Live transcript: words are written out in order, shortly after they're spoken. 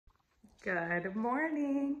Good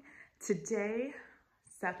morning. Today,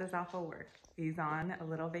 Seth is off of work. He's on a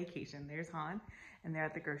little vacation. There's Han, and they're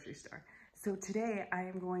at the grocery store. So today I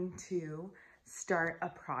am going to start a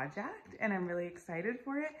project, and I'm really excited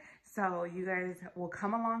for it. So you guys will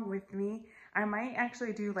come along with me. I might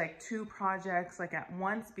actually do like 2 projects like at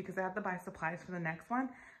once because I have to buy supplies for the next one,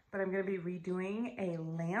 but I'm gonna be redoing a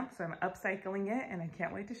lamp, so I'm upcycling it, and I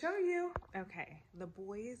can't wait to show you. Okay, the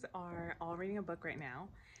boys are all reading a book right now,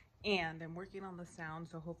 and I'm working on the sound,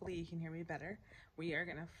 so hopefully you can hear me better. We are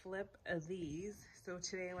gonna flip these. So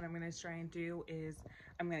today what I'm gonna try and do is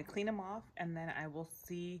I'm gonna clean them off, and then I will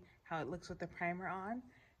see how it looks with the primer on,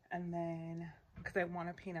 and then because I want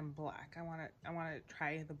to paint them black. I want to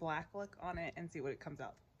try the black look on it and see what it comes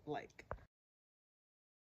out like.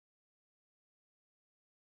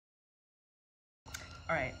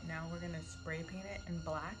 All right, now we're gonna spray paint it in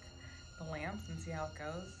black, the lamps, and see how it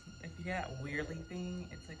goes. If you get that weirdly thing,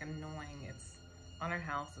 it's like annoying. It's on our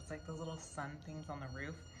house. It's like those little sun things on the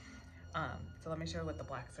roof. So let me show you what the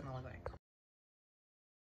black's gonna look like.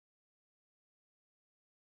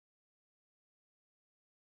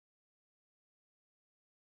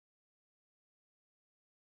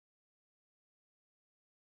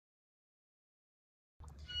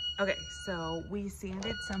 Okay, so we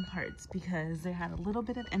sanded some parts because they had a little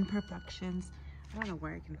bit of imperfections. I don't know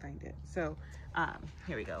where I can find it. So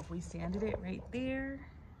here we go. We sanded it right there,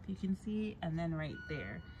 if you can see, and then right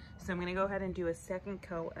there. So I'm gonna go ahead and do a second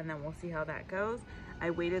coat, and then we'll see how that goes.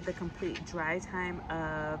 I waited the complete dry time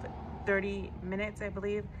of 30 minutes, I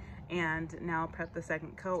believe, and now I'll prep the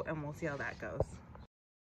second coat, and we'll see how that goes.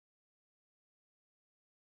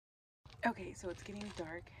 Okay, so it's getting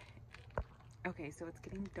dark.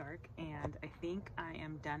 And I think I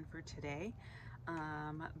am done for today.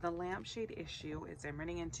 The lampshade issue is I'm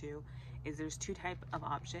running into is there's 2 types of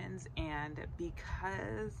options, and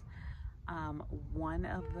because one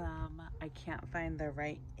of them I can't find the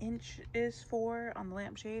right inches for on the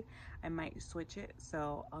lampshade, I might switch it.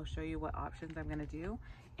 So I'll show you what options I'm gonna do,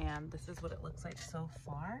 and this is what it looks like so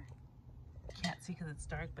far. Can't see because it's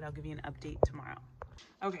dark, but I'll give you an update tomorrow.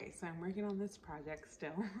 Okay, so I'm working on this project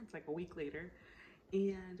still. It's like a week later.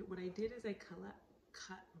 And what I did is I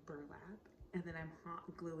cut burlap, and then I'm hot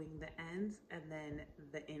gluing the ends and then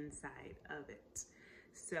the inside of it.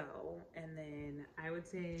 So, and then I would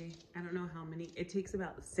say, I don't know how many, it takes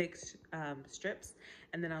about 6 strips,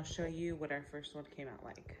 and then I'll show you what our first one came out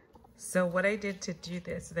like. So what I did to do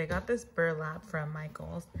this is I got this burlap from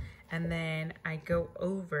Michael's, and then I go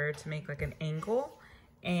over to make like an angle,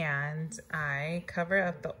 and I cover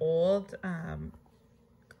up the old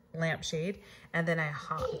lampshade, and then I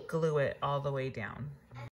hot glue it all the way down.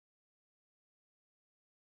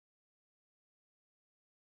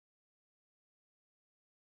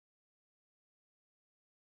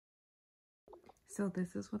 So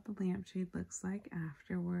this is what the lampshade looks like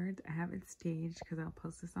afterwards. I have it staged because I'll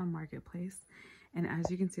post this on Marketplace. And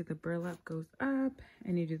as you can see, the burlap goes up,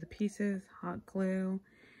 and you do the pieces, hot glue,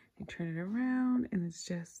 you turn it around, and it's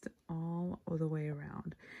just all the way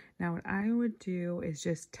around. Now what I would do is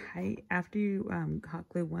just tight, after you hot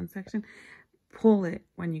glue one section, pull it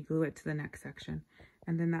when you glue it to the next section.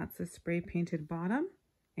 And then that's the spray painted bottom.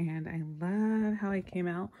 And I love how it came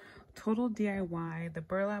out. Total DIY. The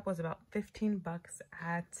burlap was about 15 bucks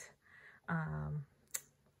at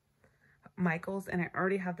Michael's, and I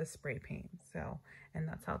already have the spray paint. So, and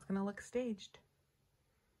that's how it's gonna look staged.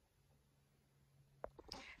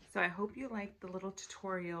 So I hope you liked the little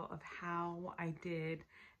tutorial of how I did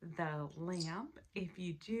the lamp. If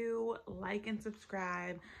you do, like and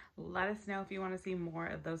subscribe. Let us know if you want to see more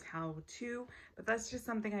of those how-to, but that's just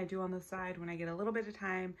something I do on the side when I get a little bit of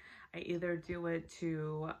time. I either do it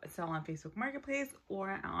to sell on Facebook Marketplace,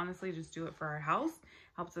 or I honestly just do it for our house.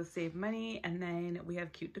 Helps us save money, and then we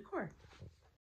have cute decor.